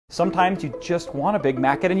Sometimes you just want a Big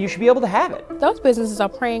Mac and you should be able to have it. Those businesses are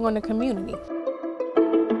preying on the community.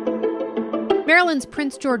 Maryland's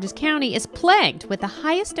Prince George's County is plagued with the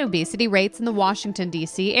highest obesity rates in the Washington,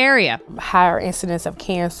 D.C. area. Higher incidence of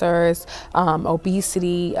cancers,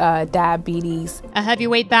 obesity, diabetes. A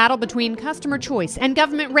heavyweight battle between customer choice and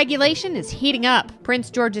government regulation is heating up. Prince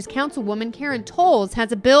George's Councilwoman Karen Toles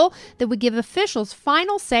has a bill that would give officials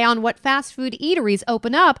final say on what fast food eateries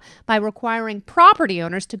open up by requiring property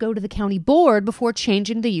owners to go to the county board before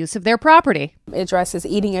changing the use of their property. It addresses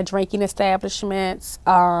eating and drinking establishments,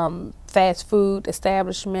 fast food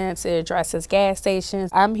establishments. It addresses gas stations.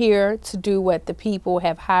 I'm here to do what the people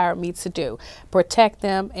have hired me to do, protect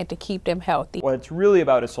them and to keep them healthy. What it's really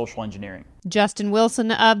about is social engineering. Justin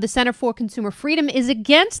Wilson of the Center for Consumer Freedom is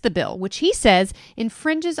against the bill, which he says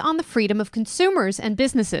infringes on the freedom of consumers and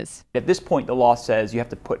businesses. At this point, the law says you have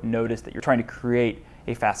to put notice that you're trying to create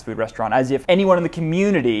a fast food restaurant, as if anyone in the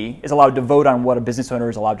community is allowed to vote on what a business owner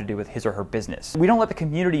is allowed to do with his or her business. We don't let the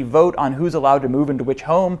community vote on who's allowed to move into which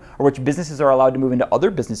home or which businesses are allowed to move into other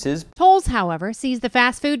businesses. Toles, however, sees the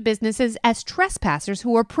fast food businesses as trespassers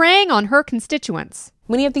who are preying on her constituents.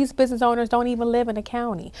 Many of these business owners don't even live in the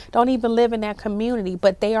county, don't even live in that community,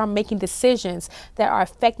 but they are making decisions that are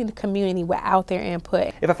affecting the community without their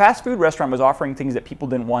input. If a fast food restaurant was offering things that people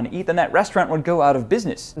didn't want to eat, then that restaurant would go out of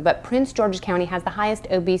business. But Prince George's County has the highest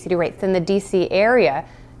obesity rates in the D.C. area.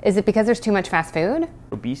 Is it because there's too much fast food?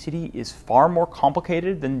 Obesity is far more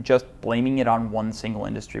complicated than just blaming it on one single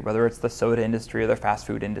industry, whether it's the soda industry or the fast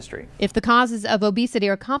food industry. If the causes of obesity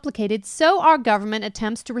are complicated, so are government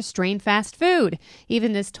attempts to restrain fast food.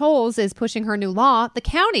 Even as Toles is pushing her new law, the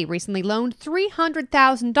county recently loaned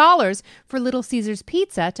 $300,000 for Little Caesars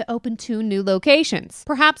Pizza to open 2 new locations.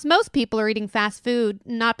 Perhaps most people are eating fast food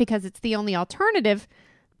not because it's the only alternative,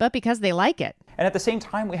 but because they like it. And at the same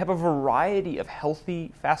time, we have a variety of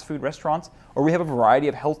healthy fast food restaurants, or we have a variety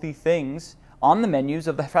of healthy things on the menus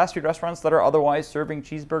of the fast food restaurants that are otherwise serving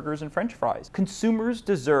cheeseburgers and French fries. Consumers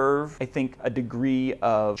deserve, I think, a degree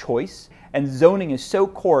of choice, and zoning is so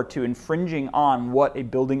core to infringing on what a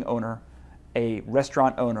building owner, a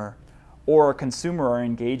restaurant owner, or a consumer are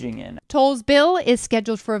engaging in. Toles' bill is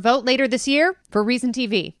scheduled for a vote later this year. For Reason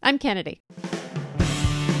TV, I'm Kennedy.